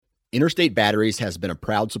Interstate Batteries has been a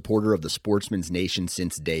proud supporter of the Sportsman's Nation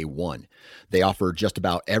since day one. They offer just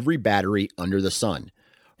about every battery under the sun,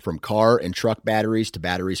 from car and truck batteries to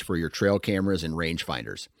batteries for your trail cameras and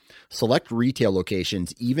rangefinders. Select retail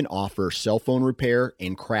locations even offer cell phone repair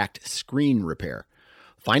and cracked screen repair.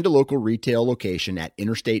 Find a local retail location at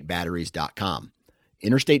interstatebatteries.com.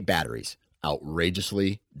 Interstate Batteries,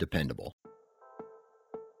 outrageously dependable.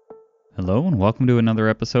 Hello and welcome to another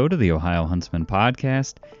episode of the Ohio Huntsman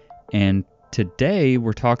Podcast. And today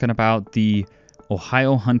we're talking about the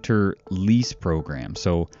Ohio Hunter Lease Program.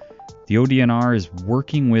 So the ODNR is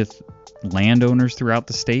working with landowners throughout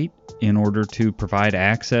the state in order to provide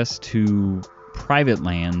access to private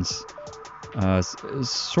lands,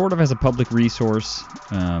 sort of as a public resource.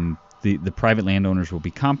 The private landowners will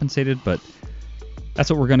be compensated, but that's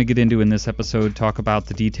what we're going to get into in this episode, talk about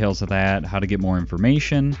the details of that, how to get more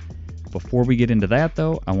information. Before we get into that,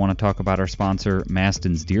 though, I want to talk about our sponsor,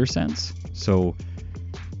 Mastin's Deer Sense. So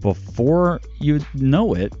before you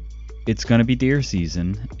know it, it's going to be deer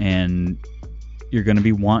season, and you're going to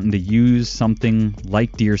be wanting to use something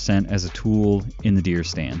like deer scent as a tool in the deer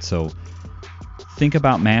stand. So think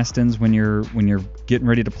about Mastin's when you're getting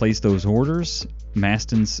ready to place those orders.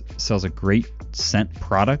 Mastin's sells a great scent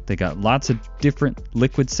product. They got lots of different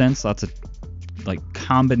liquid scents, lots of like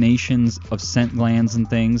combinations of scent glands and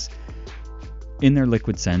things in their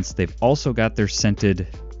liquid scents. They've also got their scented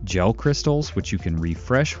gel crystals, which you can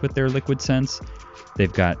refresh with their liquid scents.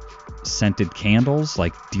 They've got scented candles,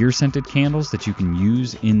 like deer scented candles, that you can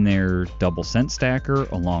use in their double scent stacker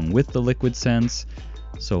along with the liquid scents.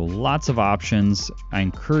 So lots of options. I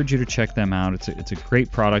encourage you to check them out. It's a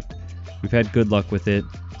great product. We've had good luck with it.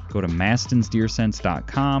 Go to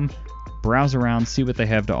mastinsdeerscents.com, browse around, see what they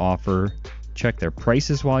have to offer. Check their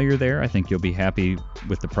prices while you're there. I think you'll be happy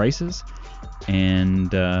with the prices.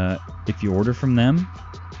 And if you order from them,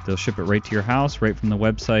 they'll ship it right to your house, right from the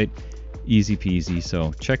website. Easy peasy.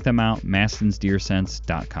 So check them out,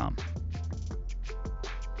 mastinsdeerscents.com.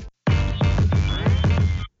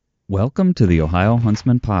 Welcome to the Ohio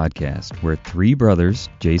Huntsman Podcast, where three brothers,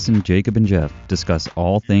 Jason, Jacob, and Jeff, discuss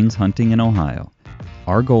all things hunting in Ohio.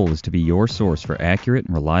 Our goal is to be your source for accurate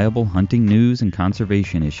and reliable hunting news and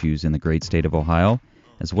conservation issues in the great state of Ohio,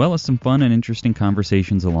 as well as some fun and interesting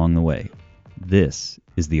conversations along the way. This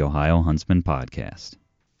is the Ohio Huntsman Podcast.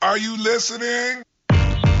 Are you listening?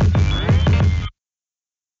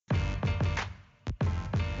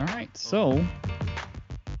 All right, so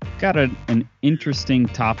got an interesting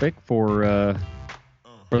topic for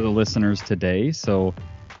the listeners today. So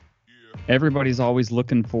everybody's always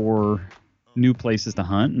looking for new places to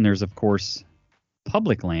hunt, and there's of course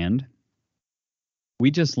public land.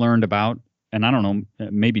 We just learned about, and I don't know,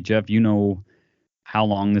 maybe Jeff, you know how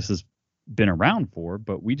long this has been around for,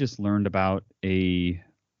 but we just learned about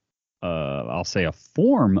I'll say a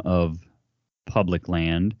form of public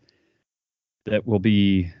land that will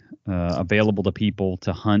be available to people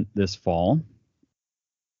to hunt this fall.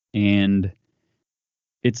 And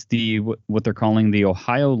it's what they're calling the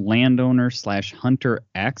Ohio Landowner/Hunter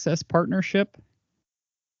Access Partnership.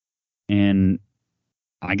 And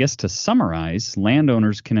I guess to summarize,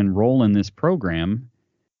 landowners can enroll in this program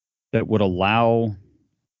that would allow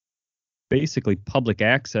basically public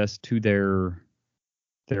access to their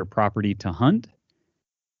property to hunt.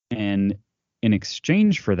 And in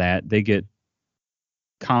exchange for that, they get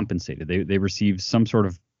compensated. They receive some sort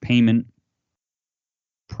of payment.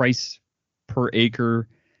 Price per acre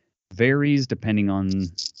varies depending on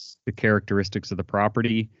the characteristics of the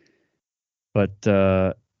property.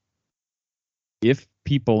 But if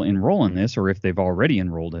people enroll in this, or if they've already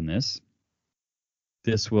enrolled in this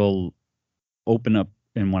will open up,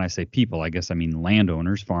 and when I say people, I guess I mean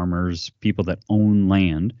landowners, farmers, people that own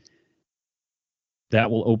land.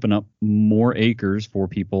 That will open up more acres for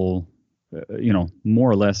people,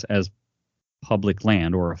 more or less as public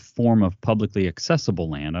land, or a form of publicly accessible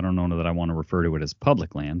land. I don't know that I want to refer to it as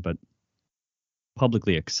public land, but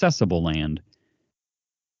publicly accessible land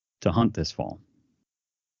to hunt this fall.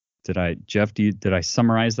 Jeff, did I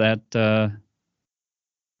summarize that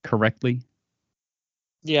correctly?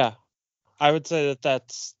 Yeah, I would say that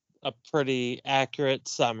that's a pretty accurate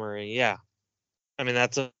summary. Yeah, I mean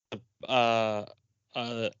that's a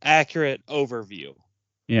accurate overview.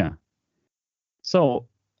 Yeah. So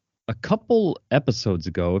a couple episodes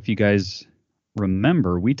ago, if you guys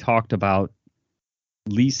remember, we talked about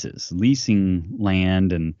leasing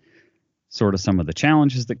land, and sort of some of the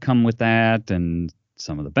challenges that come with that and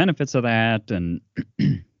some of the benefits of that. And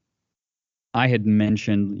I had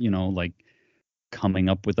mentioned, like coming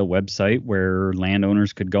up with a website where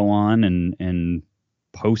landowners could go on and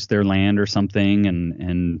post their land or something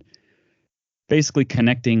and basically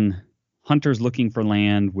connecting hunters looking for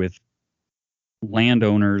land with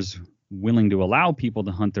landowners willing to allow people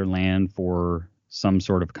to hunt their land for some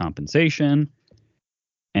sort of compensation.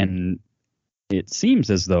 And it seems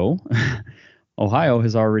as though Ohio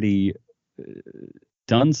has already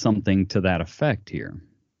done something to that effect here.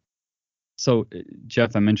 So,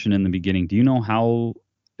 Jeff, I mentioned in the beginning, do you know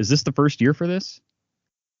is this the first year for this?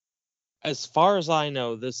 As far as I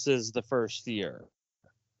know, this is the first year.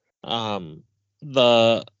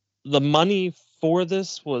 The money for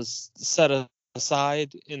this was set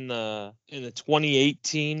aside in the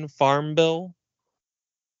 2018 Farm Bill,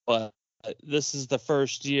 but this is the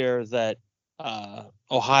first year that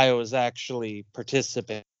Ohio is actually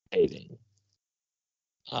participating.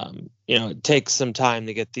 It takes some time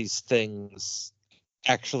to get these things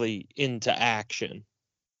actually into action.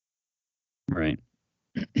 Right.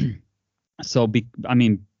 So,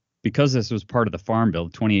 because this was part of the Farm Bill,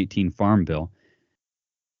 2018 Farm Bill,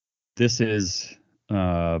 this is,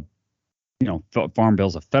 Farm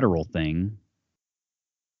Bill's a federal thing.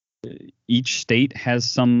 Each state has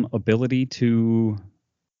some ability to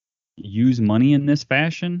use money in this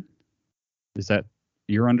fashion. Is that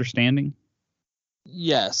your understanding?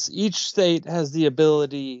 Yes, each state has the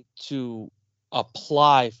ability to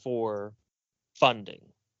apply for funding.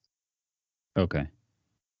 Okay.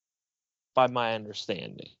 By my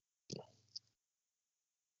understanding.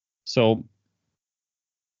 So,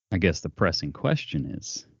 I guess the pressing question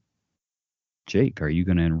is, Jake, are you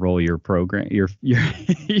going to enroll your program,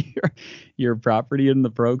 your property in the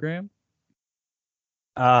program?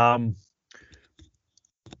 No,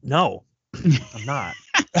 I'm not.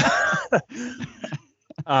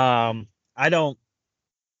 I don't.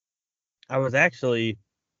 I was actually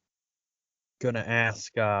going to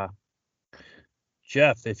ask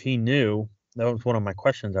Jeff if he knew. That was one of my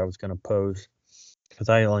questions I was going to pose, because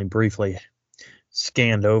I only briefly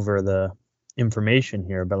scanned over the information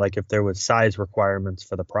here, but like if there was size requirements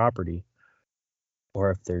for the property,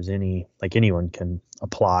 or if there's any, like anyone can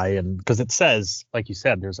apply, and because it says, like you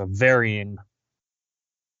said, there's a varying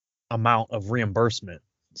amount of reimbursement.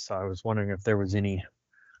 So I was wondering if there was any,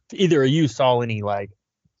 either of you saw any like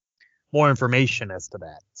more information as to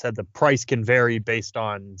that. It said the price can vary based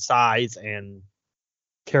on size and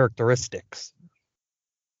characteristics.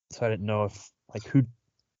 So I didn't know if like who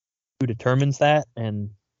determines that, and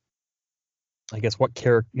I guess what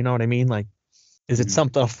character, you know what I mean? Like, is it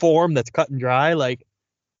something, a form that's cut and dry? Like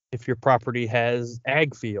if your property has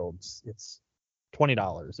ag fields, it's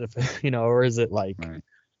 $20. If or is it like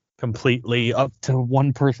completely up to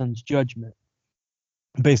one person's judgment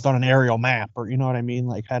based on an aerial map, or you know what I mean?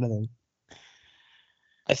 Like how do they?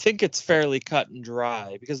 I think it's fairly cut and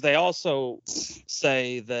dry, because they also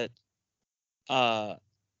say that I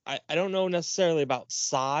don't know necessarily about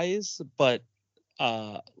size, but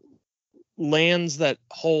lands that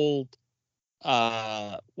hold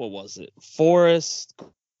forest,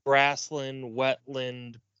 grassland,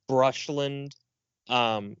 wetland, brushland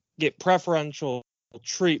get preferential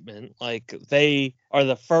treatment. Like they are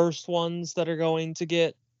the first ones that are going to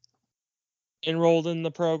get enrolled in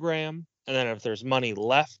the program. And then if there's money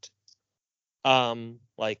left,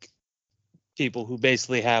 like people who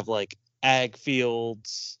basically have like ag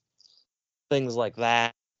fields, things like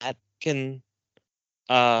that can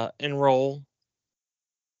enroll.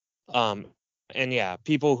 And yeah,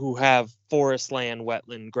 people who have forest land,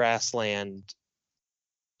 wetland, grassland,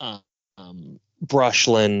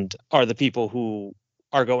 brushland are the people who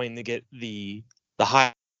are going to get the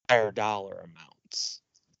higher dollar amounts.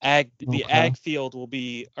 The ag field will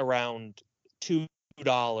be around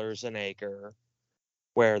 $2 an acre,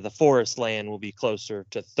 where the forest land will be closer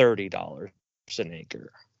to $30 an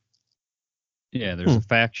acre. Yeah, there's a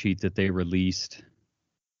fact sheet that they released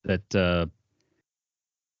that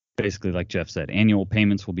basically, like Jeff said, annual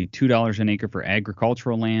payments will be $2 an acre for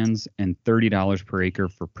agricultural lands and $30 per acre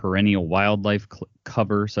for perennial wildlife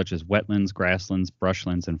cover, such as wetlands, grasslands,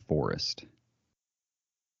 brushlands, and forest.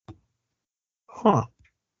 Huh.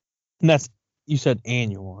 And that's, you said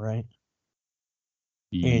annual, right?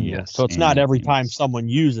 Annual. Yes. So it's not every time someone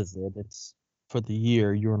uses it. It's for the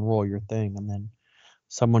year you enroll your thing, and then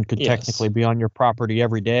someone could technically be on your property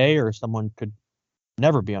every day, or someone could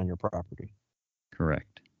never be on your property.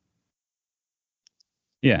 Correct.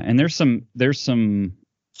 Yeah, and there's some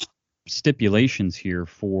stipulations here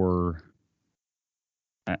for,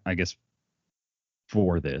 I guess,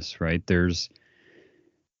 for this, right?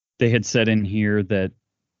 They had said in here that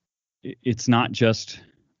it's not just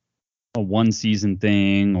a one season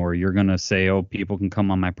thing, or you're going to say, oh, people can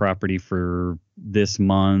come on my property for this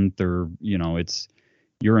month, or,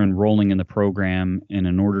 you're enrolling in the program, and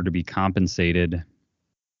in order to be compensated,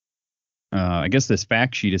 I guess this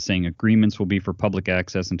fact sheet is saying agreements will be for public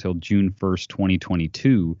access until June 1st,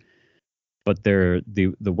 2022. But the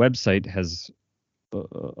website has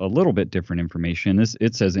a little bit different information.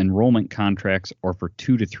 It says enrollment contracts are for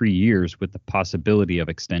 2 to 3 years with the possibility of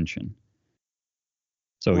extension.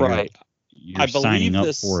 So right. you're signing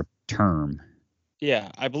up for a term. Yeah,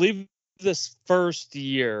 I believe this first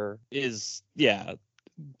year is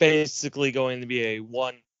basically going to be a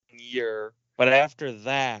 1 year, but after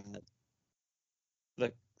that,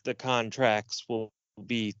 the contracts will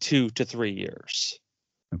be 2 to 3 years.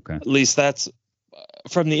 Okay. At least that's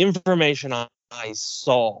from the information I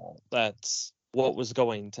saw. That's what was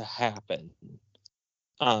going to happen.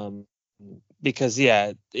 Because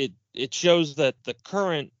it shows that the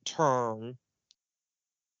current term,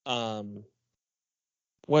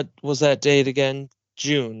 what was that date again?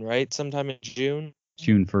 June, right? Sometime in June.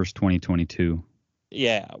 June 1st, 2022.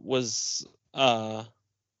 Yeah, was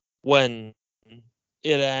when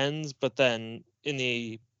it ends, but then in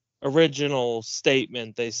the original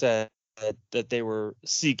statement they said that they were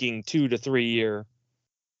seeking 2 to 3 year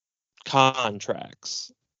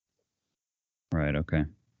contracts. Right, okay.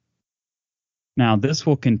 Now, this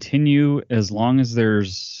will continue as long as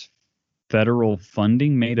there's federal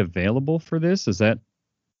funding made available for this. Is that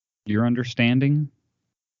your understanding?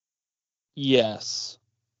 Yes.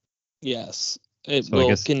 It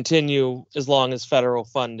will continue as long as federal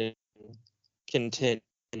funding continues.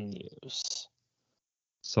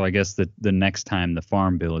 So I guess the next time the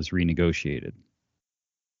Farm Bill is renegotiated.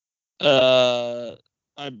 I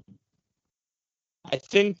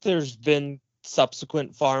think there's been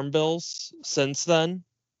subsequent farm bills since then.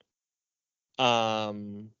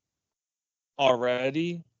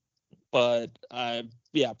 Already, but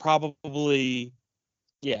probably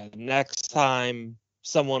next time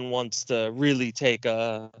someone wants to really take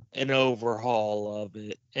an overhaul of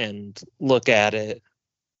it and look at it,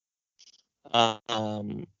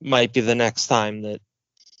 might be the next time that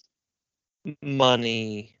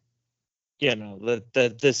money,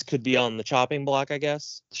 that this could be on the chopping block, I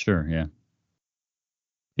guess. Sure, yeah.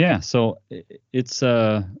 Yeah, so it's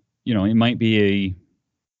it might be a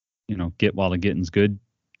get while the getting's good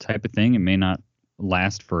type of thing. It may not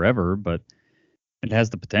last forever, but it has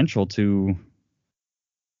the potential to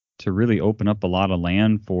really open up a lot of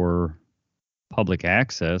land for public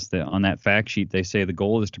access. On that fact sheet, they say the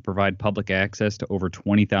goal is to provide public access to over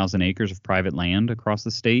 20,000 acres of private land across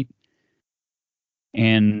the state.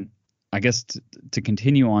 And I guess to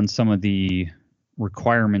continue on some of the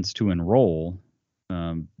requirements to enroll,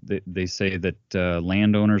 they say that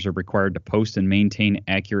landowners are required to post and maintain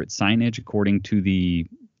accurate signage according to the,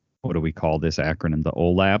 what do we call this acronym? The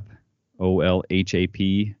OLAP,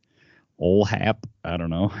 OLHAP, OLHAP. I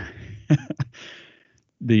don't know.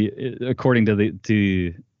 According to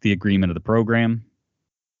the agreement of the program,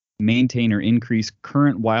 maintain or increase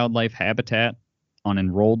current wildlife habitat on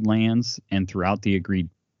enrolled lands and throughout the agreed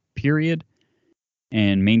period,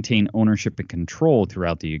 and maintain ownership and control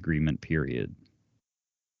throughout the agreement period.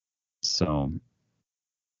 So,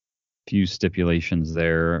 few stipulations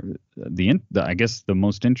there. I guess the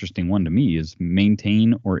most interesting one to me is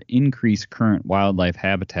maintain or increase current wildlife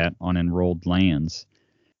habitat on enrolled lands.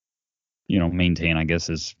 Maintain, I guess,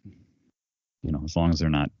 is, as long as they're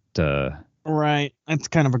not. Right. That's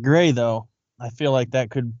kind of a gray, though. I feel like that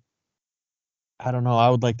could, I don't know, I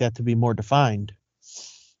would like that to be more defined,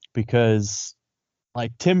 because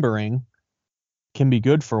like timbering can be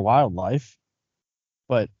good for wildlife,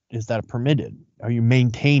 but is that permitted? Are you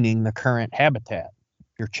maintaining the current habitat?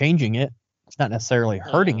 If you're changing it, it's not necessarily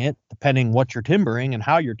hurting it, depending what you're timbering and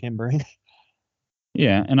how you're timbering.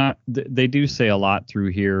 Yeah, and they do say a lot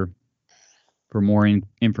through here. For more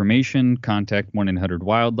information, contact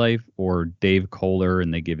 1-800-WILDLIFE or Dave Kohler,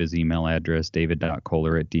 and they give his email address,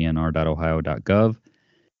 david.kohler@dnr.ohio.gov.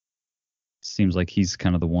 Seems like he's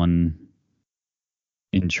kind of the one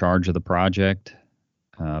in charge of the project.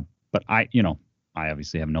 But I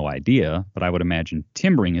obviously have no idea, but I would imagine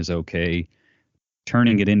timbering is okay.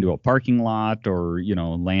 Turning it into a parking lot or,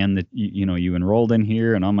 land that, you enrolled in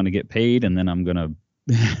here and I'm going to get paid and then I'm going to,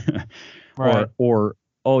 right. or,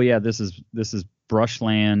 oh yeah, this is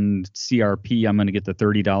brushland CRP. I'm going to get the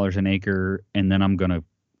 $30 an acre and then I'm going to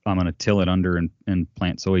till it under and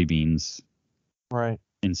plant soybeans. Right.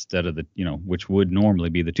 Instead of the, which would normally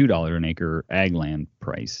be the $2 an acre ag land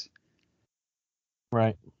price.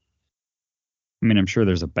 Right. I mean, I'm sure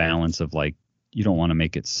there's a balance of like, you don't want to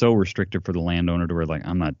make it so restrictive for the landowner to where like,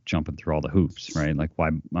 I'm not jumping through all the hoops, right? Like, why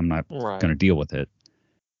I'm not going to deal with it.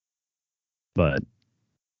 But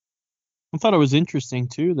I thought it was interesting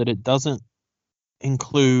too that it doesn't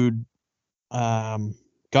include gun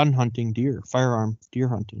hunting deer, firearm deer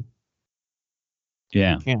hunting.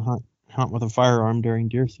 Yeah. You can't hunt with a firearm during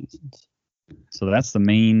deer seasons. So that's the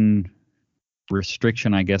main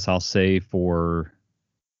restriction, I guess I'll say, for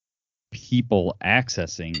people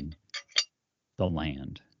accessing the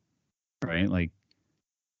land, right? Like,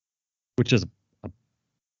 which is a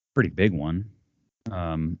pretty big one.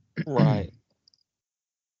 Right.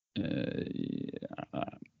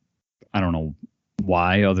 I don't know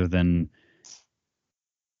why, other than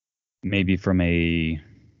maybe from a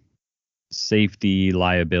safety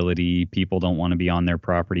liability, people don't want to be on their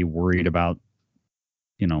property worried about,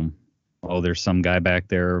 oh, there's some guy back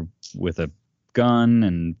there with a gun,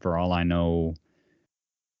 and for all I know,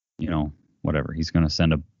 whatever, he's going to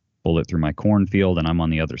send a bullet through my cornfield and I'm on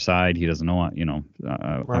the other side. He doesn't know,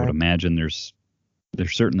 I would imagine there's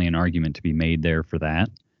certainly an argument to be made there for that.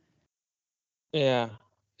 Yeah.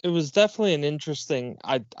 It was definitely an interesting.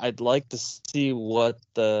 I'd like to see what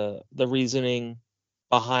the reasoning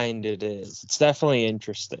behind it is. It's definitely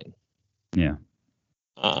interesting. Yeah.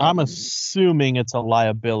 I'm assuming it's a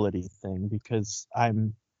liability thing because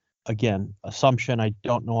assumption, I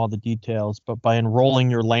don't know all the details, but by enrolling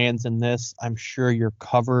your lands in this, I'm sure you're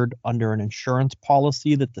covered under an insurance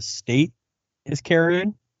policy that the state is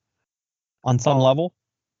carrying on some level,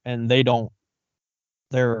 and they don't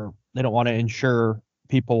want to insure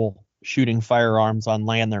people shooting firearms on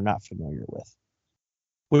land they're not familiar with.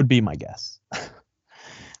 Would be my guess.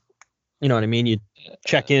 You know what I mean? You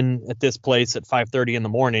check in at this place at 5:30 in the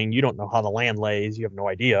morning. You don't know how the land lays. You have no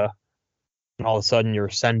idea. And all of a sudden you're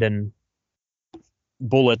sending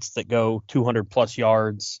bullets that go 200 plus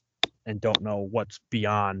yards and don't know what's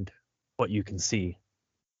beyond what you can see.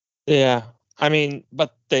 Yeah. I mean,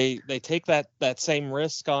 but they take that same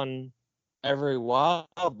risk on every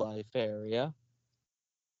wildlife area.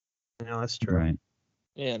 That's true. Right.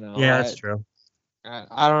 Yeah, that's true.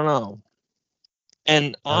 I don't know.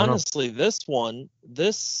 And honestly, this,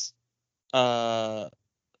 because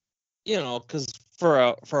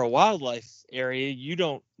for a wildlife area, you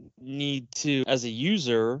don't need to, as a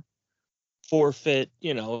user, forfeit,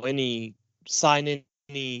 sign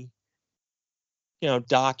any,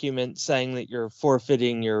 document saying that you're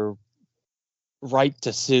forfeiting your right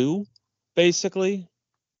to sue, basically,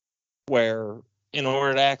 where in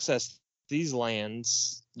order to access these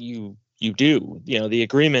lands, you do, the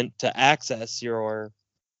agreement to access, you're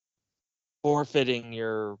forfeiting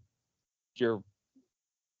your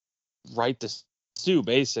right to sue,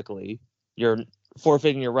 basically. You're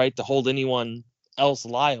forfeiting your right to hold anyone else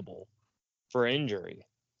liable for injury.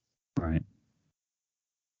 Right.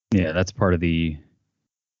 Yeah, that's part of the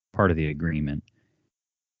agreement.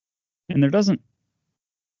 And there doesn't,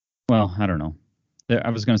 well, I don't know. I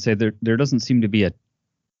was going to say there doesn't seem to be a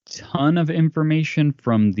ton of information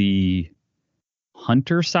from the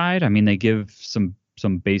hunter side. I mean, they give some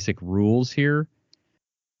basic rules here,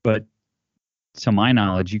 but to my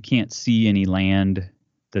knowledge, you can't see any land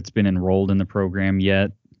that's been enrolled in the program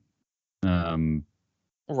yet.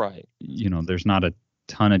 Right. There's not a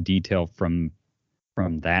ton of detail from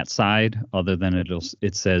that side, other than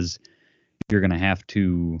it says you're going to have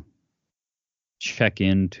to check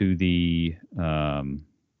into the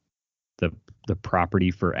property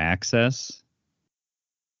for access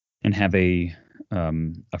and have a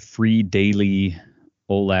free daily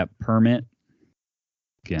OLAP permit.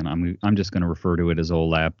 Again, I'm just going to refer to it as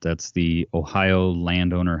OLAP. That's the Ohio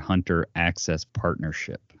Landowner Hunter Access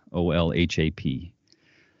Partnership, OLHAP.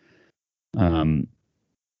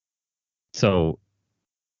 So,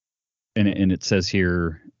 and it says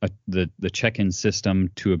here the check-in system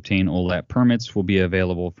to obtain OLAP permits will be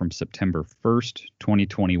available from September 1st,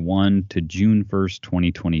 2021 to June 1st,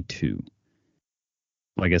 2022.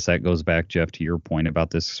 I guess that goes back, Jeff, to your point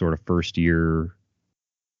about this sort of first year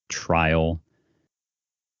trial,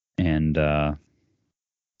 and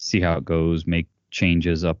see how it goes, make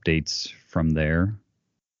changes, updates from there.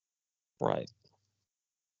 Right.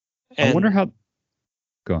 I wonder how.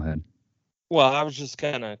 Go ahead. Well, I was just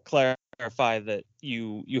going to clarify that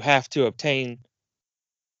you have to obtain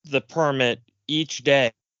the permit each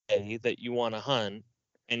day that you want to hunt,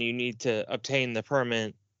 and you need to obtain the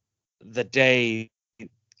permit the day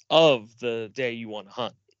of the day you want to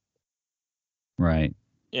hunt. Right.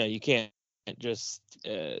 You can't just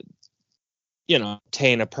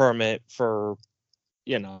obtain a permit for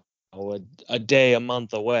a day, a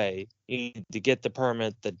month away. You need to get the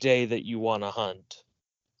permit the day that you want to hunt,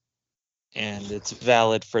 and it's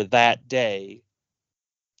valid for that day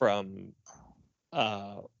from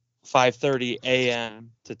 5:30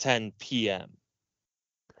 a.m. to 10 p.m.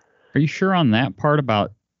 Are you sure on that part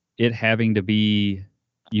about it having to be,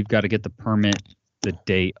 you've got to get the permit the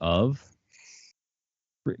day of?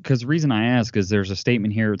 Because the reason I ask is there's a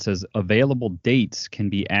statement here. It says available dates can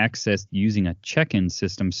be accessed using a check-in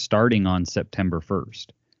system starting on September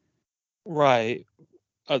 1st. Right.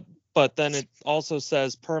 But then it also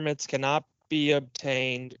says permits cannot be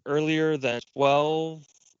obtained earlier than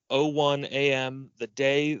 12:01 a.m. the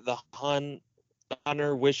day the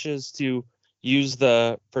hunter wishes to use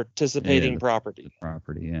the participating property.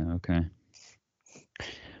 Property, yeah, okay.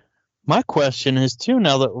 My question is too,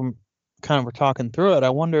 now that we're talking through it, I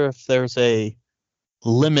wonder if there's a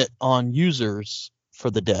limit on users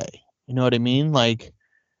for the day. You know what I mean? Like,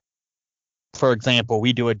 for example,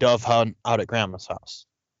 we do a dove hunt out at Grandma's house.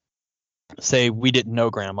 Say we didn't know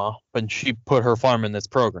Grandma, but she put her farm in this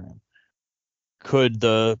program. Could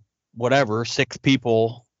the 6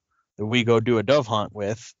 people that we go do a dove hunt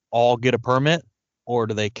with all get a permit, or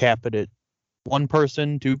do they cap it at 1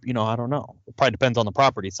 person, 2? I don't know. It probably depends on the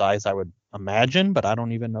property size, I would imagine, but I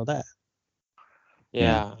don't even know that.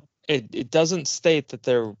 Yeah. It doesn't state that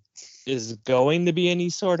there is going to be any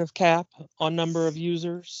sort of cap on number of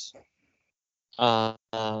users. But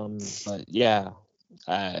yeah,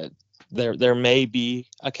 there may be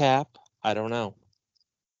a cap. I don't know.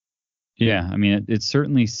 Yeah, I mean, it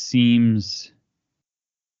certainly seems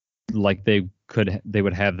like they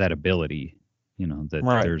would have that ability, that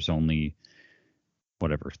Right. There's only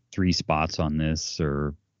 3 spots on this,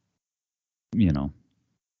 or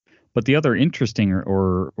But the other interesting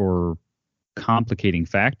or complicating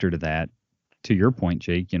factor to that, to your point,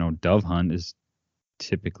 Jake, dove hunt is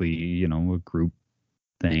typically, a group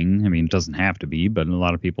thing. I mean, it doesn't have to be, but a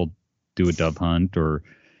lot of people do a dove hunt or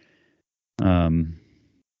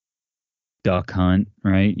duck hunt,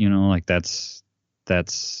 right? Like that's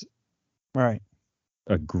right.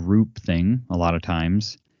 a group thing a lot of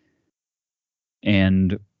times,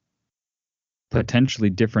 and potentially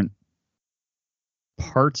different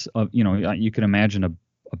parts of, you can imagine a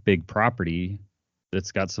big property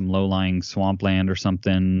that's got some low-lying swampland or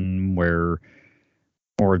something where,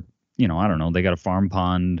 or I don't know, they got a farm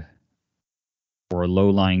pond or a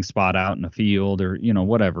low-lying spot out in a field, or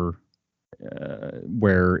whatever,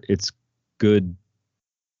 where it's good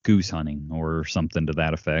goose hunting or something to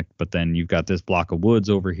that effect. But then you've got this block of woods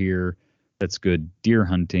over here that's good deer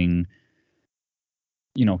hunting.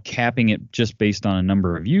 Capping it just based on a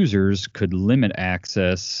number of users could limit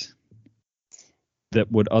access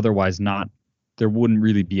that would otherwise not, there wouldn't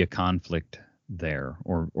really be a conflict there,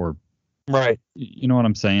 or right. You know what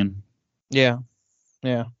I'm saying? Yeah.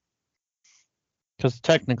 Because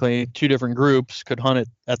technically 2 different groups could hunt it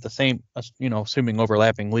at the same, assuming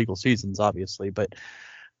overlapping legal seasons, obviously, but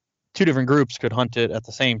 2 different groups could hunt it at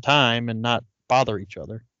the same time and not bother each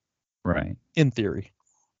other. Right. In theory.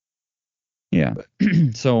 Yeah.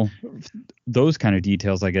 So those kind of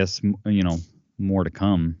details, I guess, more to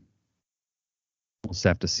come. We'll just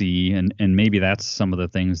have to see. And maybe that's some of the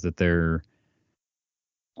things that they're,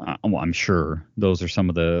 I'm sure those are some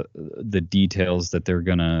of the details that they're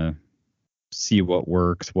going to see what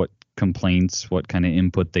works, what complaints, what kind of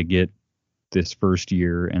input they get this first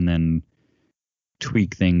year, and then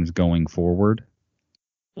tweak things going forward.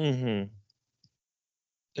 Mm-hmm.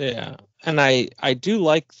 Yeah, and I do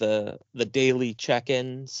like the daily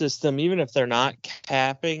check-in system, even if they're not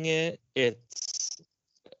capping it.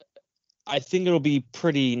 I think it'll be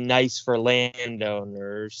pretty nice for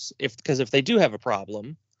landowners because if they do have a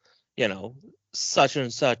problem, such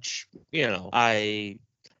and such, I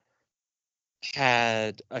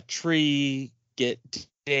had a tree get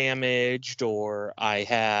damaged, or I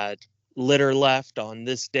had litter left on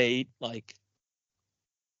this date, like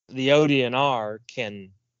the ODNR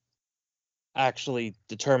can actually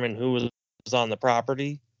determine who was on the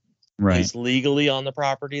property, Right. is legally on the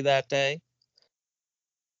property that day.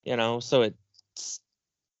 So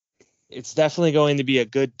it's definitely going to be a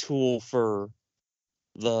good tool for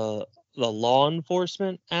the law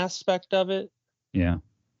enforcement aspect of it. Yeah.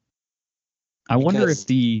 I wonder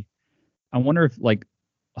if like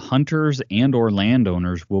hunters and or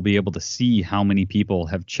landowners will be able to see how many people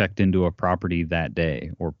have checked into a property that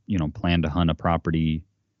day, or plan to hunt a property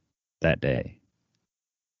that day.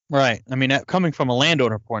 Right. I mean, coming from a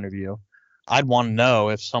landowner point of view, I'd want to know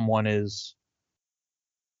if someone is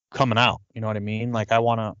coming out. You know what I mean? Like,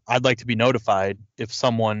 I'd like to be notified if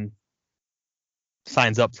someone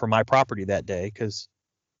signs up for my property that day, because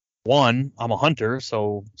 1, I'm a hunter,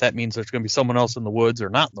 so that means there's going to be someone else in the woods or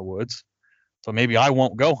not in the woods. So maybe I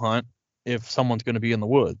won't go hunt if someone's going to be in the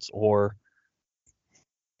woods, or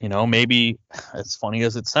maybe, as funny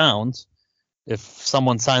as it sounds, if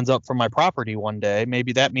someone signs up for my property one day,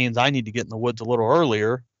 maybe that means I need to get in the woods a little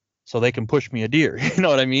earlier so they can push me a deer. You know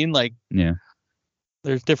what I mean? Like, Yeah.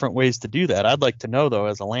 there's different ways to do that. I'd like to know, though,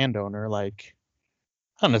 as a landowner, like,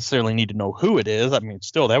 I don't necessarily need to know who it is. I mean,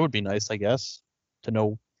 still, that would be nice, I guess, to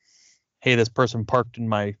know, hey, this person parked in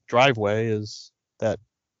my driveway.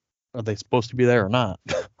 Are they supposed to be there or not?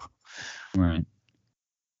 Right.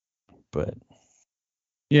 But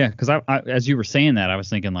Yeah, because I, as you were saying that, I was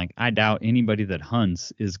thinking, like, I doubt anybody that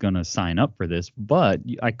hunts is going to sign up for this. But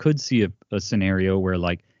I could see a scenario where,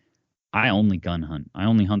 like, I only gun hunt. I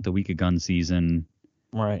only hunt the week of gun season.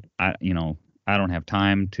 right. I don't have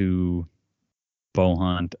time to bow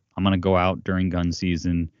hunt. I'm going to go out during gun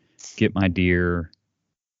season, get my deer,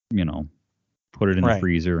 put it in the Right.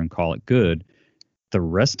 freezer and call it good. The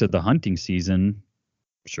rest of the hunting season,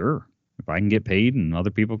 sure. If I can get paid and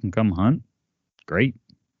other people can come hunt, great.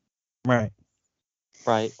 Right.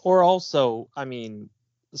 Right. Or also, I mean,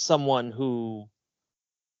 someone who,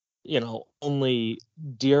 only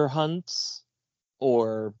deer hunts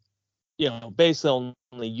or, basically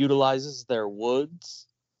only utilizes their woods.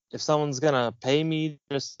 If someone's going to pay me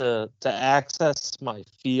just to access my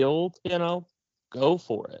field, go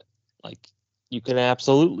for it. Like, you can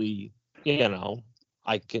absolutely,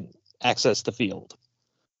 I can access the field.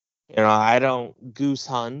 I don't goose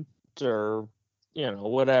hunt or,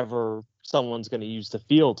 whatever someone's going to use the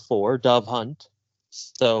field for, dove hunt.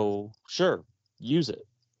 So, sure, use it.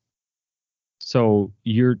 So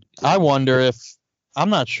I wonder if, I'm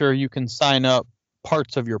not sure you can sign up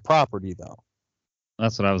parts of your property, though.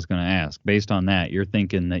 that's what I was going to ask. Based on that, you're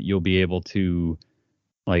thinking that you'll be able to,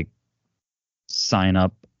 like, sign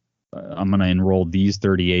up. I'm going to enroll these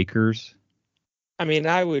 30 acres. I mean,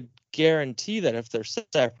 I would guarantee that if they're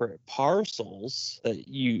separate parcels, that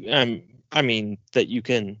that you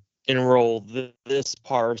can enroll this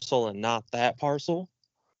parcel and not that parcel.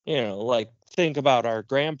 Like, think about our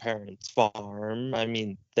grandparents' farm. I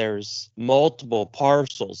mean, there's multiple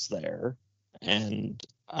parcels there, and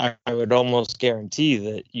I would almost guarantee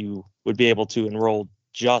that you would be able to enroll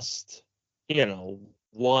just,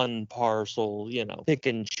 one parcel, pick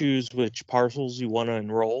and choose which parcels you want to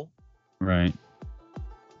enroll. Right.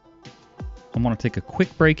 I want to take a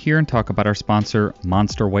quick break here and talk about our sponsor,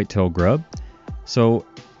 Monster Whitetail Grub. So,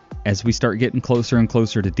 as we start getting closer and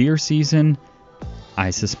closer to deer season, I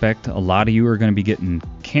suspect a lot of you are going to be getting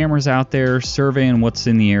cameras out there, surveying what's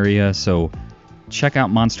in the area. So, check out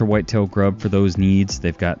Monster Whitetail Grub for those needs.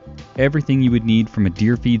 They've got everything you would need from a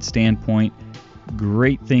deer feed standpoint.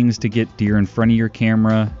 Great things to get deer in front of your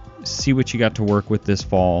camera. See what you got to work with this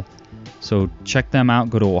fall. So check them out.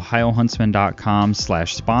 Go to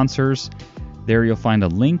ohiohuntsman.com/sponsors. There you'll find a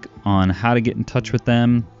link on how to get in touch with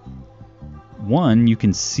them. One, you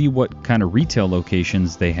can see what kind of retail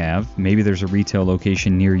locations they have. Maybe there's a retail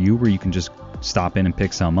location near you where you can just stop in and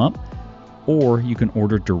pick some up. Or you can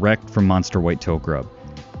order direct from Monster Whitetail Grub.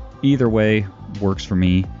 Either way works for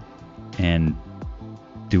me, and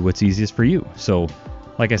do what's easiest for you. So,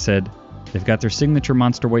 like I said, they've got their signature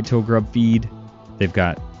Monster Whitetail Grub feed. They've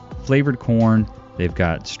got flavored corn. They've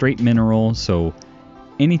got straight minerals. So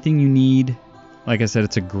anything you need, like I said,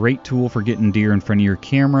 it's a great tool for getting deer in front of your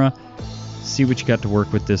camera. See what you got to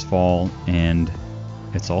work with this fall, and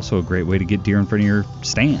it's also a great way to get deer in front of your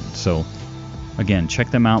stand. So again, check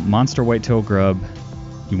them out, Monster Whitetail Grub.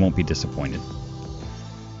 You won't be disappointed.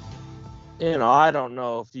 I don't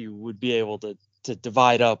know if you would be able to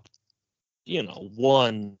divide up,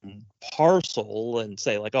 one parcel and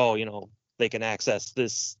say, like, oh, they can access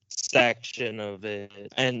this section of it.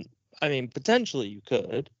 And I mean, potentially you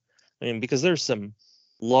could. I mean, because there's some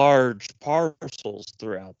large parcels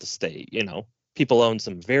throughout the state. People own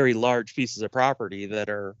some very large pieces of property that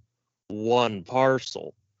are one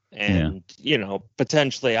parcel. And,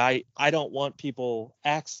 potentially I don't want people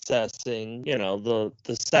accessing, the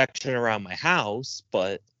section around my house,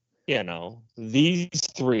 but, these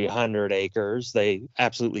 300 acres, they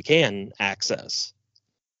absolutely can access.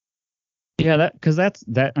 Yeah,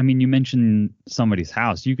 I mean, you mentioned somebody's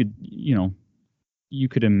house. You could,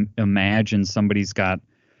 imagine somebody's got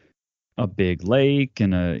a big lake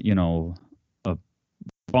and a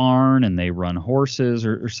barn, and they run horses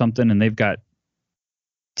or something, and they've got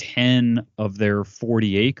 10 of their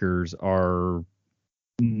 40 acres are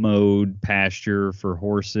mowed pasture for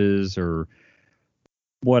horses or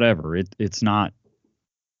whatever. It's not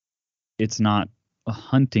a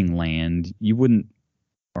hunting land. You wouldn't,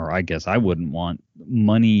 or I guess I wouldn't want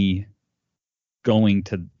money going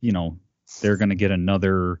to, they're going to get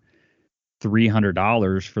another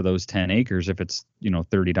 $300 for those 10 acres if it's,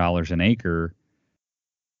 $30 an acre.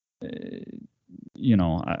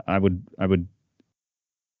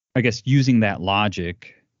 I guess using that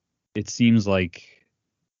logic, it seems like,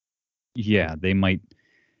 yeah, they might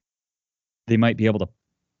be able to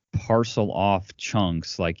parcel off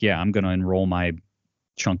chunks. Like, yeah, I'm going to enroll my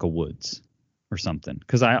chunk of woods or something.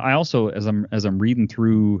 Because I also, as I'm reading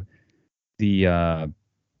through the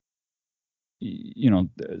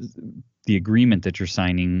the agreement that you're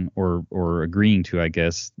signing or agreeing to, I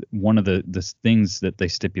guess, one of the things that they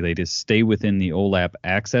stipulate is stay within the OLAP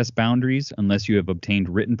access boundaries unless you have obtained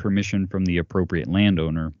written permission from the appropriate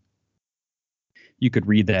landowner. You could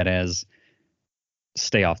read that as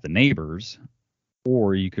stay off the neighbors,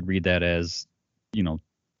 or you could read that as,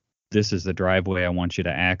 this is the driveway I want you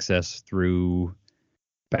to access through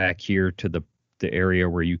back here to the area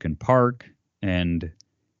where you can park, and,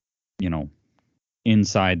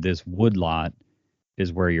 inside this wood lot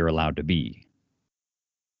is where you're allowed to be.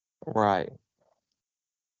 Right.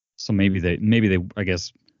 So maybe they, I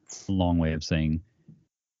guess, a long way of saying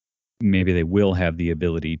maybe they will have the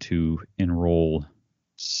ability to enroll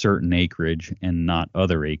certain acreage and not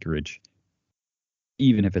other acreage,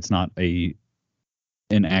 even if it's not an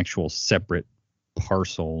actual separate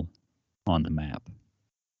parcel on the map.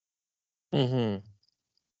 Mm-hmm.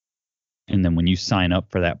 And then when you sign up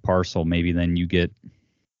for that parcel, maybe then you get,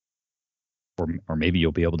 or maybe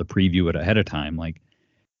you'll be able to preview it ahead of time. Like,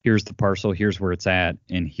 here's the parcel, here's where it's at,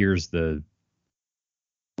 and here's the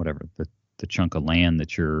chunk of land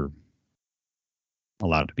that you're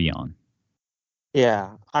allowed to be on.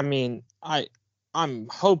 Yeah, I mean, I'm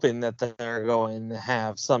hoping that they're going to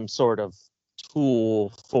have some sort of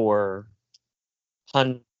tool for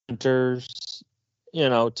hunters,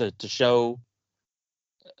 to show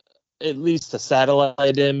at least a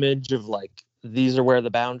satellite image of, like, these are where the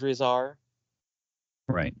boundaries are.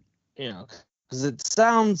 Right. Because it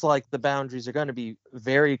sounds like the boundaries are going to be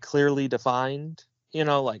very clearly defined,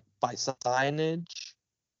 like by signage,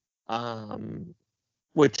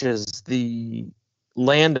 which is the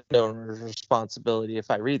landowner's responsibility, if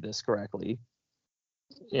I read this correctly,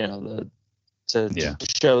 to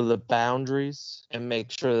show the boundaries and make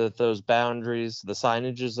sure that those boundaries, the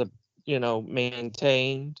signage is,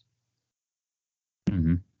 maintained.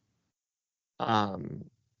 Mm-hmm.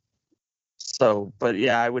 So, but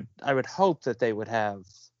yeah, I would hope that they would have,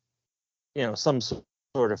 some sort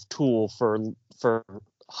of tool for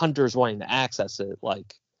hunters wanting to access it,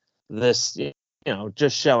 like this,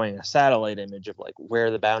 just showing a satellite image of, like, where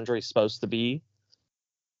the boundary is supposed to be,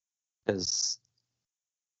 because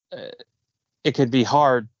it could be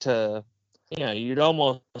hard to, you'd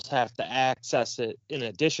almost have to access it an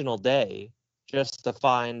additional day just to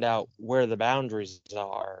find out where the boundaries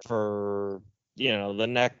are for, the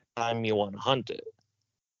next time you want to hunt it.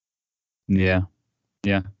 Yeah.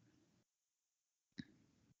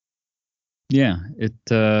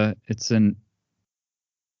 It's an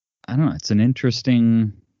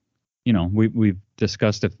interesting, we've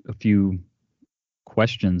discussed a few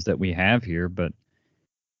questions that we have here, but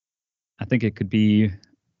I think it could be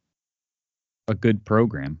a good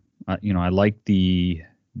program. I like the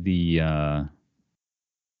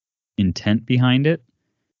intent behind it,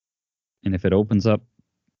 and if it opens up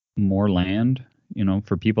more land,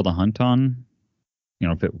 for people to hunt on,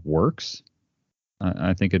 if it works,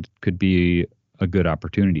 I think it could be a good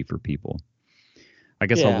opportunity for people. I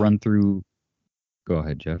guess I'll run through. Go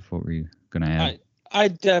ahead, Jeff. What were you going to add? I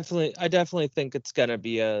definitely think it's going to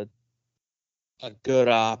be a good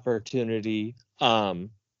opportunity. My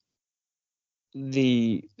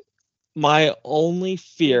only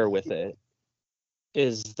fear with it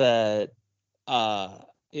is that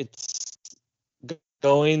it's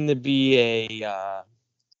going to be I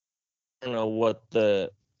don't know what the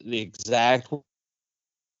exact,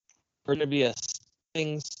 going to be a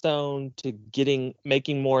stepping stone to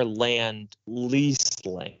making more land leased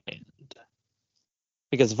land.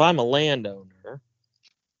 Because if I'm a landowner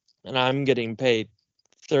and I'm getting paid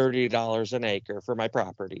 $30 an acre for my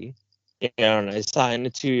property, and I sign a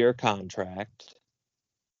 2-year contract,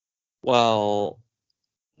 well,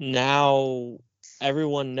 now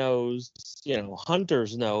everyone knows,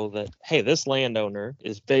 hunters know that, hey, this landowner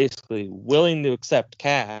is basically willing to accept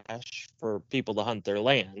cash for people to hunt their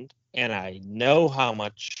land, and I know how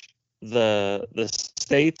much the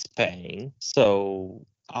state's paying, so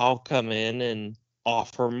I'll come in and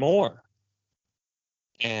offer more.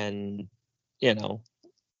 And,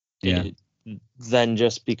 it then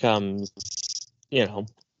just becomes,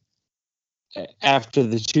 after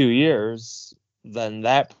the 2 years, then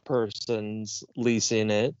that person's leasing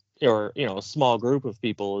it, or, a small group of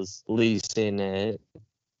people is leasing it.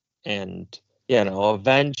 And,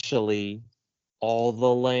 eventually all the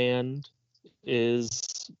land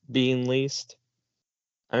is being leased.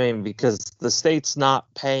 I mean, because the state's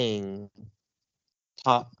not paying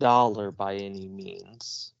top dollar by any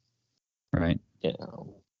means. Right. You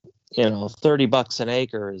know, $30 an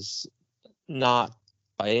acre is not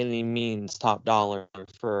by any means top dollar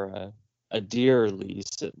for a deer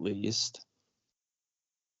lease, at least.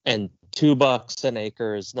 And $2 an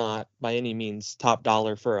acre is not by any means top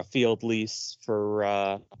dollar for a field lease for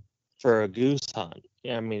a goose hunt.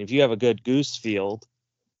 Yeah, I mean, if you have a good goose field,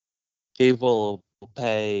 people will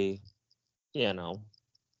pay, you know,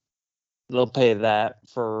 they'll pay that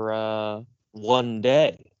for one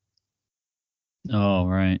day. Oh,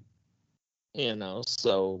 right. You know,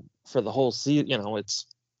 so for the whole season, you know, it's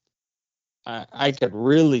I could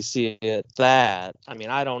really see it that. I mean,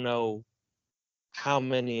 I don't know how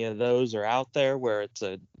many of those are out there where it's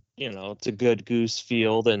a good goose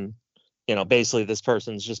field, and basically this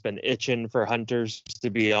person's just been itching for hunters to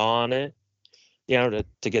be on it, to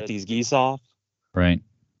get these geese off. Right.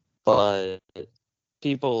 But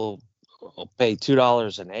people will pay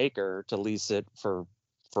 $2 an acre to lease it for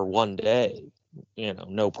one day,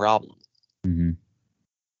 no problem. Mm-hmm.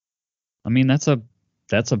 I mean, that's a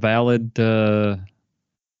valid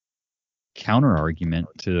counter argument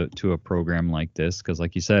to a program like this, because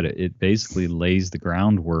like you said, it basically lays the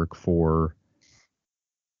groundwork for,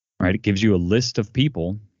 right, it gives you a list of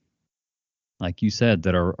people, like you said,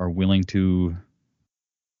 that are willing to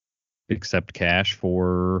accept cash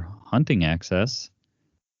for hunting access,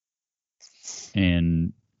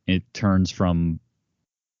 and it turns from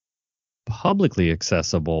publicly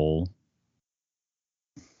accessible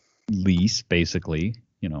lease, basically,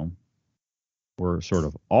 we're sort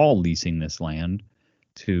of all leasing this land,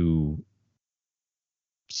 to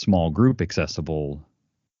small group accessible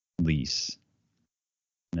lease.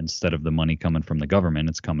 And instead of the money coming from the government,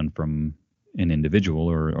 it's coming from an individual,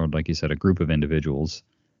 or like you said, a group of individuals.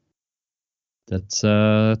 That's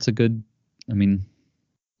a good, I mean,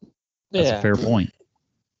 that's a fair point.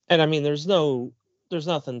 And I mean, there's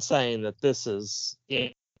nothing saying that this is,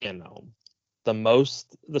 the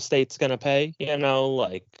most the state's going to pay,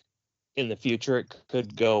 like in the future it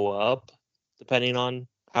could go up depending on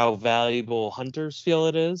how valuable hunters feel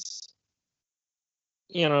it is,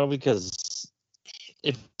 because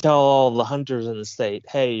if you tell all the hunters in the state,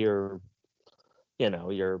 hey, your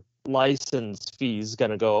license fee is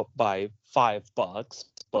going to go up by $5,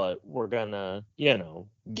 but we're going to,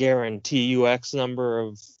 guarantee you X number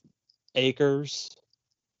of acres,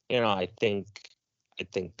 I think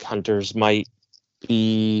hunters might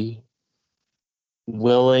be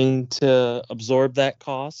willing to absorb that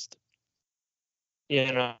cost, as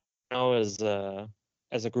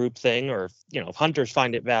a group thing, or if hunters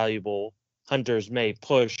find it valuable, hunters may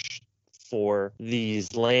push for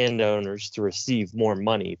these landowners to receive more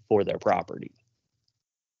money for their property.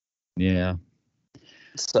 Yeah.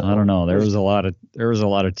 So I don't know. There was a lot of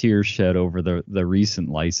tears shed over the recent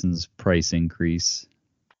license price increase.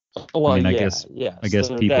 Well, I mean, I guess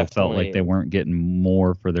so people felt like they weren't getting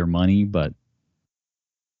more for their money, but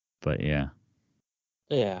yeah.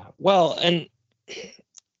 Yeah. Well, and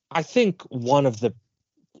I think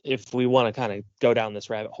if we want to kind of go down this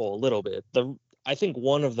rabbit hole a little bit, I think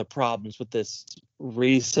one of the problems with this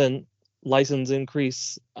recent license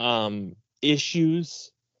increase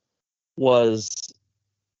issues was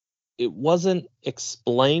it wasn't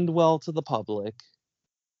explained well to the public,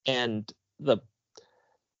 and the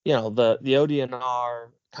ODNR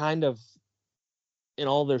kind of in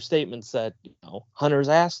all their statements said, hunters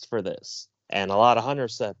asked for this, and a lot of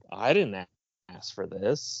hunters said, I didn't ask for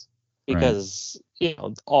this, because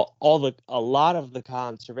a lot of the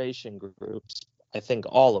conservation groups, I think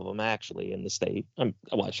all of them actually in the state,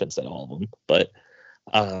 well, I shouldn't say all of them, but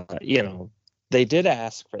they did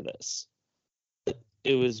ask for this.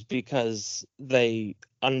 It was because they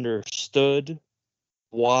understood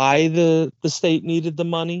why the state needed the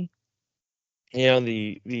money.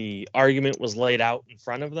 The argument was laid out in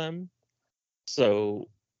front of them. So,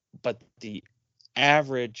 but the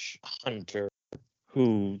average hunter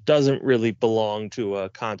who doesn't really belong to a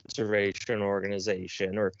conservation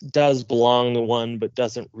organization, or does belong to one but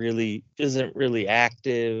isn't really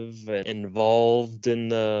active and involved in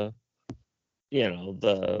the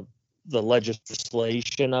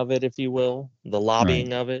legislation of it, if you will, the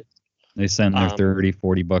lobbying of it. They send their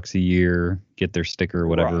 $30-$40 a year, get their sticker or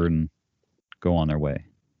whatever, and go on their way.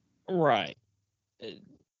 Right.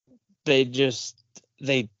 They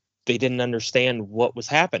didn't understand what was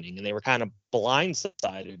happening, and they were kind of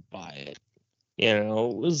blindsided by it. It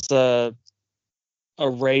was a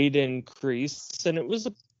rate increase, and it was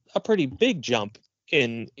a pretty big jump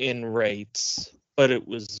in rates, but it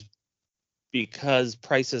was because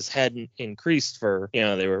prices hadn't increased for,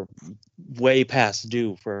 they were way past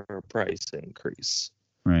due for a price increase.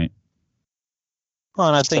 Right. Well,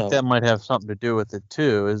 and I think So- that might have something to do with it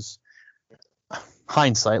too, is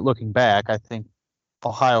hindsight, looking back, I think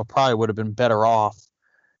Ohio probably would have been better off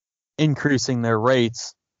increasing their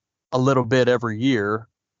rates a little bit every year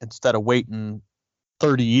instead of waiting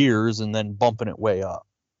 30 years and then bumping it way up.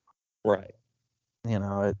 Right.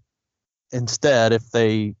 Instead, if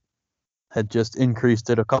they had just increased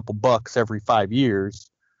it a couple bucks every 5 years,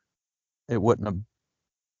 it wouldn't have.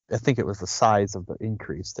 I think it was the size of the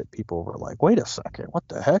increase that people were like, wait a second, what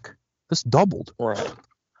the heck? This doubled.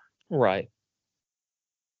 Right.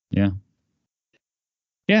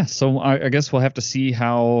 Yeah, so I guess we'll have to see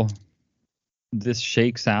how this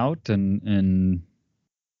shakes out, and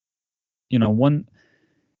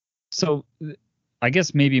so I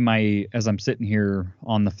guess maybe as I'm sitting here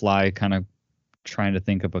on the fly kind of trying to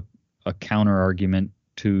think of a counter argument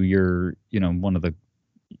to your, one of the,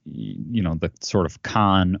 the sort of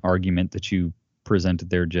con argument that you presented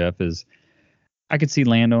there, Jeff, is I could see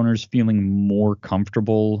landowners feeling more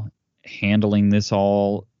comfortable handling this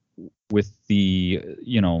all with the,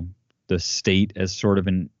 the state as sort of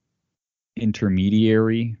an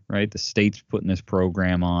intermediary, right? The state's putting this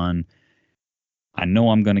program on. I know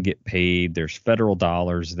I'm going to get paid. There's federal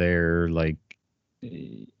dollars there. Like,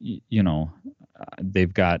 they've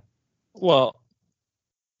got. Well,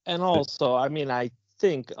 and also, I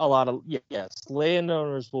think a lot of, yes,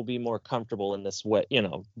 landowners will be more comfortable in this way,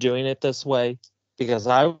 doing it this way, because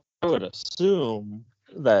I would assume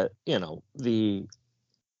that, the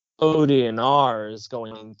ODNR is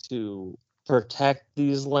going to protect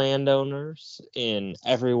these landowners in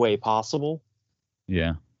every way possible.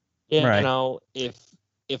 Yeah. Right.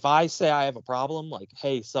 If I say I have a problem, like,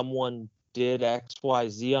 hey, someone did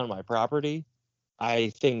XYZ on my property,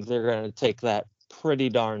 I think they're going to take that pretty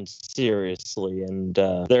darn seriously, and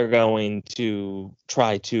they're going to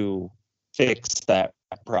try to fix that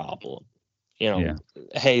problem. Yeah.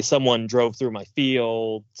 Hey, someone drove through my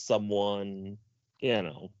field, someone,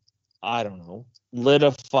 I don't know, lit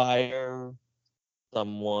a fire,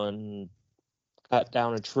 someone cut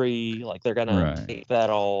down a tree, like they're gonna take that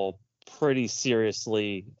all pretty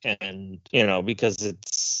seriously, and because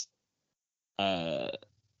it's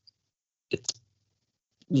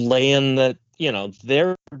land that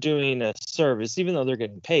they're doing a service, even though they're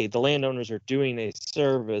getting paid. The landowners are doing a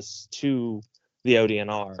service to the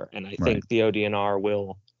ODNR, and I think the ODNR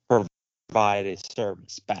will provide a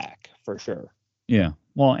service back for sure. Yeah.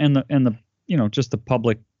 Well, and the just the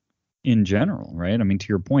public in general, right? I mean, to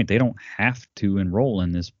your point, they don't have to enroll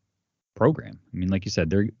in this program. I mean, like you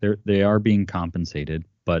said, they are being compensated,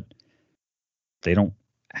 but they don't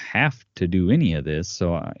have to do any of this.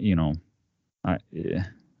 So, I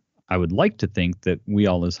would like to think that we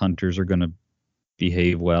all as hunters are going to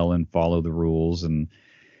behave well and follow the rules, and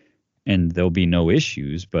there'll be no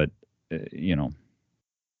issues. But we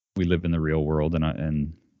live in the real world,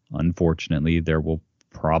 and unfortunately, there will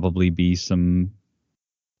probably be some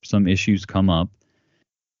issues come up.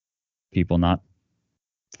 People not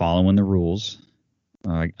following the rules.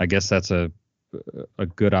 I guess that's a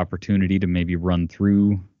good opportunity to maybe run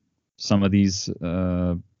through some of these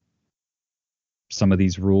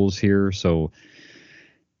rules here. So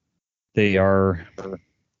they are,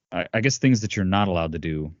 I guess, things that you're not allowed to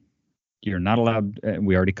do. You're not allowed.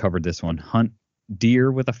 We already covered this one. Hunt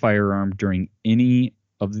deer with a firearm during any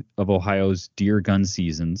of Ohio's deer gun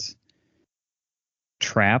seasons.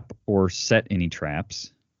 Trap or set any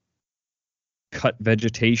traps. Cut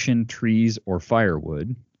vegetation, trees, or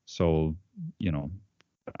firewood. So,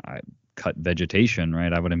 I cut vegetation,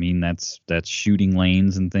 right? I would mean that's shooting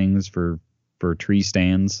lanes and things for tree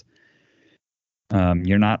stands.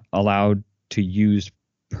 You're not allowed to use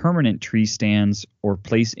permanent tree stands or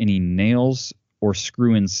place any nails or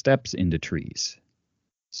screw-in steps into trees.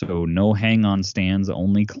 So no hang-on stands,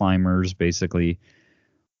 only climbers, basically,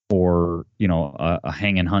 or a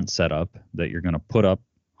hang and hunt setup that you're going to put up,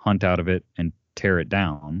 hunt out of it, and tear it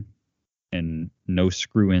down, and no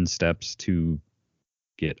screw-in steps to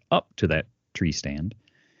get up to that tree stand.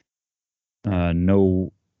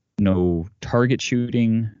 No target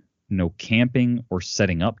shooting, no camping or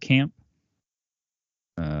setting up camp.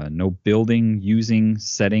 No building, using,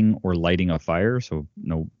 setting, or lighting a fire, so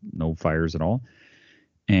no fires at all.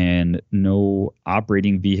 And no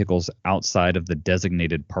operating vehicles outside of the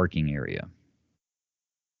designated parking area.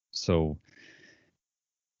 So,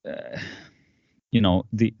 the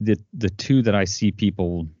two that I see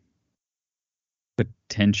people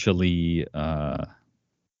potentially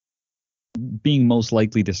being most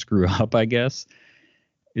likely to screw up, I guess,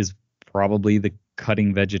 is probably the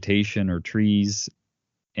cutting vegetation or trees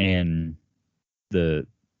and the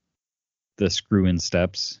screw-in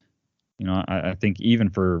steps. You know, I think even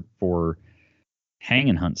for hang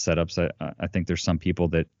and hunt setups, I think there's some people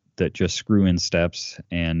that just screw in steps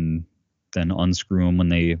and then unscrew them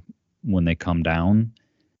when they come down,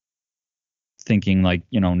 thinking like,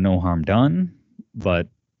 you know, no harm done. But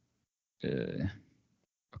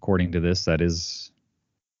according to this, that is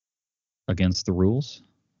against the rules.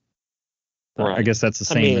 Right. I guess that's the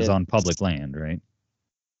same as on public land, right?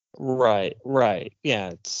 Right. Yeah,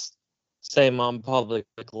 it's same on public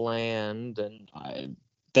land, and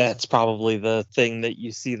that's probably the thing that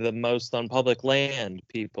you see the most on public land,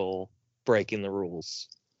 people breaking the rules.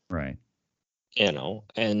 Right. You know,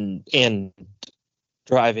 and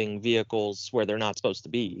driving vehicles where they're not supposed to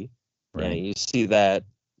be. Right. You know, you see that,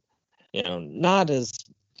 you know, not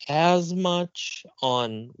as much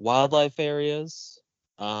on wildlife areas,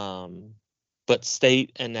 but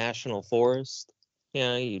state and national forest. You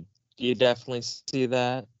know, you definitely see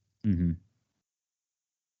that. Mm-hmm.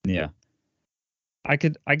 Yeah. I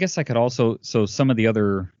guess I could also, so some of the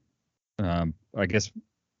other, I guess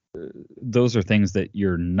those are things that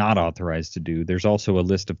you're not authorized to do. There's also a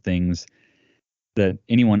list of things that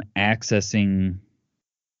anyone accessing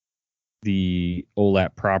the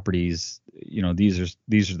OLAP properties, you know, these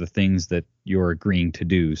are the things that you're agreeing to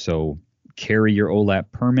do. So carry your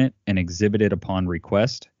OLAP permit and exhibit it upon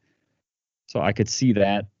request. So I could see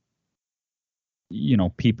that, you know,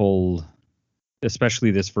 people,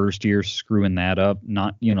 especially this first year, screwing that up.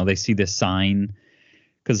 Not, you know, they see this sign,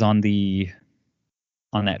 because on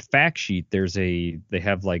that fact sheet, they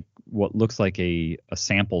have like what looks like a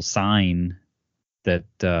sample sign that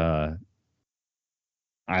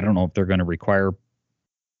I don't know if they're going to require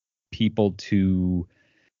people to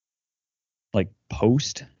like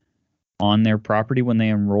post on their property when they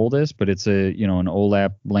enroll this, but it's a, you know, an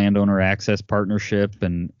OLAP landowner access partnership,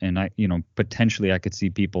 and I, you know, potentially I could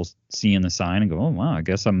see people seeing the sign and go, oh wow, I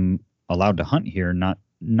guess I'm allowed to hunt here, not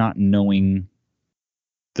knowing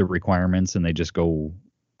the requirements, and they just go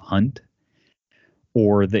hunt.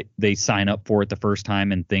 Or they sign up for it the first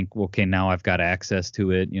time and think, well, okay, now I've got access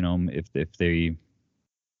to it. You know, if they,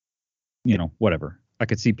 you know, whatever. I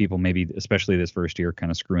could see people maybe, especially this first year, kind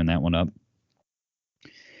of screwing that one up.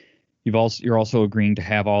 You're also agreeing to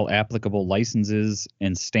have all applicable licenses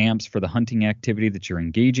and stamps for the hunting activity that you're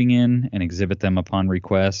engaging in and exhibit them upon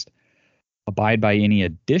request. Abide by any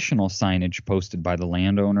additional signage posted by the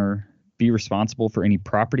landowner. Be responsible for any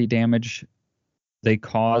property damage they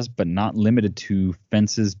cause, but not limited to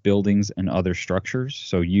fences, buildings, and other structures.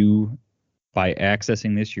 So you, by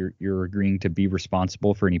accessing this, you're agreeing to be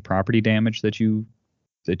responsible for any property damage that you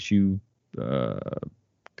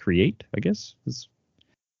create, I guess.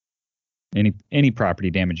 Any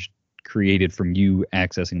property damage created from you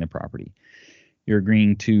accessing the property. You're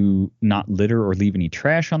agreeing to not litter or leave any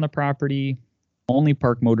trash on the property. Only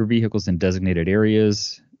park motor vehicles in designated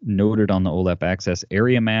areas noted on the OLAP access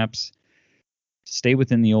area maps. Stay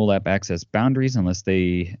within the OLAP access boundaries unless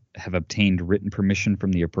they have obtained written permission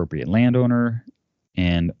from the appropriate landowner,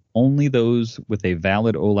 and only those with a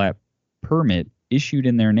valid OLAP permit issued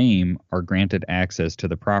in their name are granted access to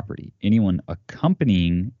the property. Anyone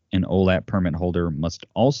accompanying an OLAP permit holder must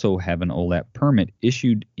also have an OLAP permit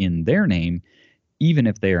issued in their name, even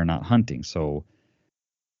if they are not hunting. So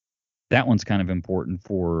that one's kind of important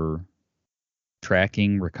for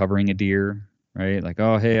tracking, recovering a deer, right? Like,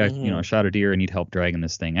 oh, hey, I shot a deer. I need help dragging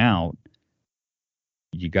this thing out.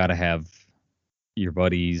 You got to have your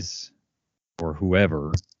buddies or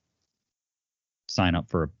whoever sign up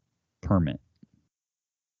for a permit.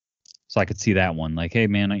 So I could see that one. Like, hey,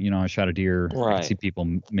 man, I shot a deer. Right. I could see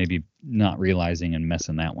people maybe not realizing and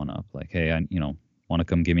messing that one up. Like, hey, I want to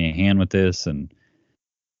come give me a hand with this. And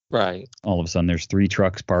right. all of a sudden there's 3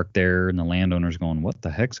 trucks parked there and the landowner's going, what the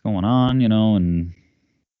heck's going on? And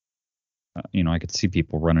I could see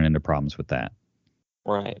people running into problems with that.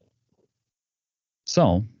 Right.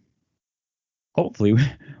 So hopefully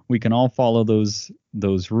we can all follow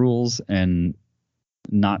those rules and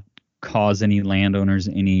not cause any landowners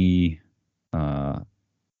any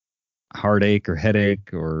heartache or headache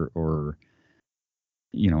or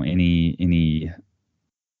any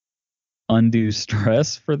undue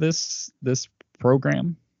stress for this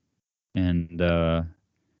program. And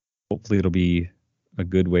hopefully it'll be a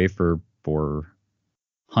good way for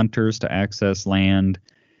hunters to access land,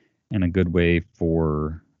 and a good way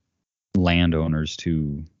for landowners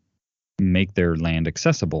to make their land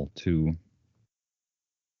accessible to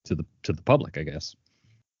the public, I guess.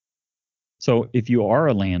 So if you are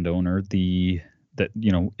a landowner, the that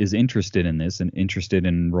is interested in this and interested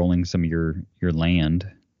in enrolling some of your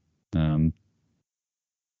land,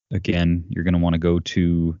 again, you're going to want to go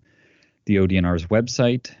to the ODNR's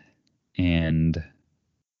website, and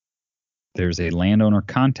there's a landowner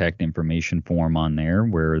contact information form on there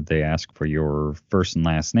where they ask for your first and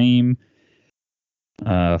last name.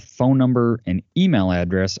 Phone number and email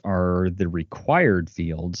address are the required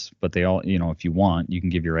fields, but they all, if you want, you can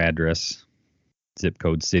give your address, zip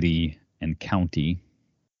code, city, and county.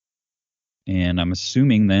 And I'm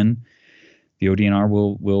assuming then the ODNR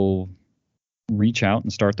will reach out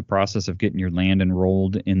and start the process of getting your land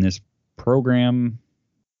enrolled in this program,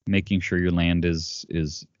 making sure your land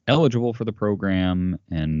is eligible for the program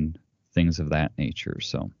and things of that nature.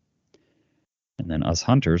 So, and then us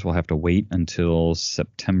hunters will have to wait until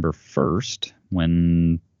September 1st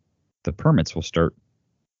when the permits will start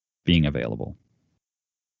being available.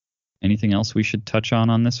 Anything else we should touch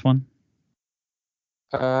on this one?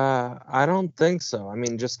 I don't think so. I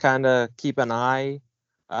mean, just kind of keep an eye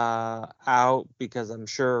out, because I'm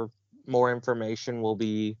sure more information will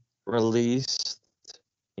be released,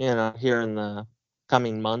 here in the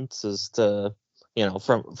coming months as to,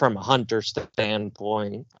 from a hunter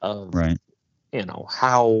standpoint of, right,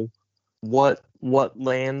 what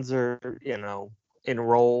lands are,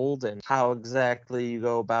 enrolled, and how exactly you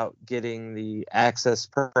go about getting the access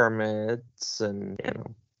permits and,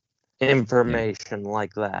 information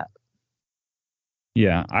like that.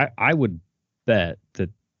 Yeah, I would bet that,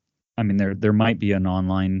 I mean, there might be an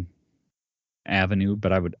online avenue,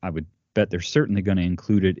 but I would bet they're certainly going to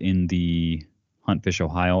include it in the Hunt Fish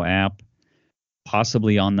Ohio app,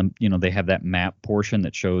 possibly on the, they have that map portion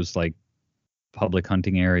that shows like public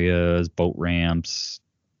hunting areas, boat ramps,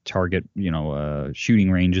 target, shooting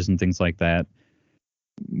ranges and things like that.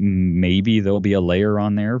 Maybe there'll be a layer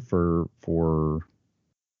on there for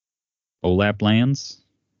OLAP lands,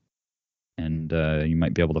 and you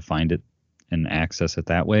might be able to find it and access it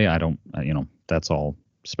that way. I don't, that's all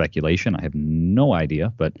speculation. I have no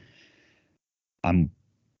idea, but I'd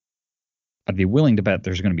be willing to bet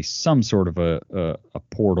there's going to be some sort of a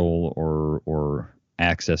portal or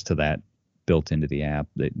access to that built into the app.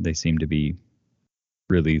 They seem to be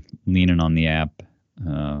really leaning on the app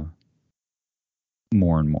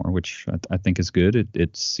more and more, which I think is good.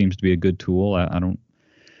 It seems to be a good tool. I don't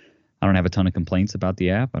have a ton of complaints about the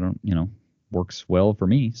app. Works well for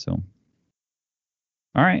me. So,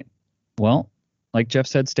 all right. Well, like Jeff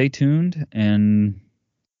said, stay tuned. And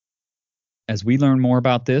as we learn more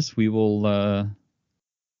about this, we will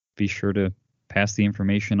be sure to pass the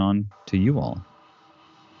information on to you all.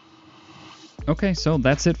 Okay, so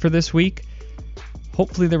that's it for this week.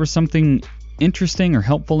 Hopefully there was something interesting or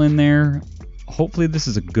helpful in there. Hopefully this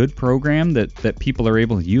is a good program that people are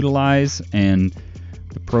able to utilize, and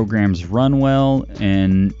the programs run well,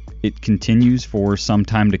 and it continues for some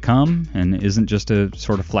time to come and isn't just a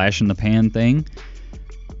sort of flash in the pan thing.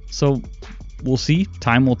 So we'll see.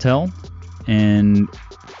 Time will tell. And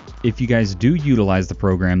if you guys do utilize the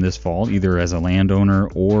program this fall, either as a landowner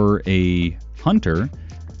or a hunter,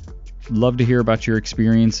 love to hear about your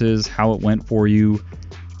experiences, how it went for you,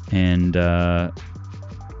 and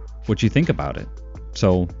what you think about it.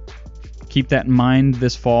 So keep that in mind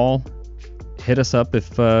this fall. Hit us up if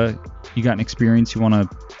you got an experience you want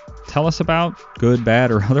to tell us about, good,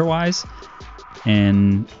 bad, or otherwise,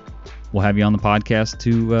 and we'll have you on the podcast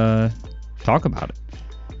to talk about it.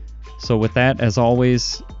 So with that, as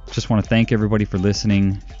always, just want to thank everybody for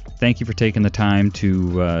listening. Thank you for taking the time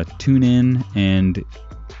to tune in and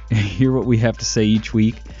hear what we have to say each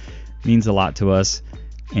week. It means a lot to us,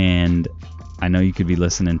 and I know you could be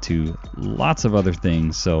listening to lots of other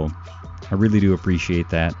things, so I really do appreciate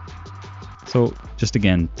that. So just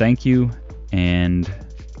again, thank you, and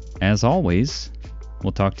as always,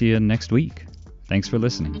 we'll talk to you next week. Thanks for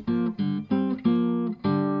listening.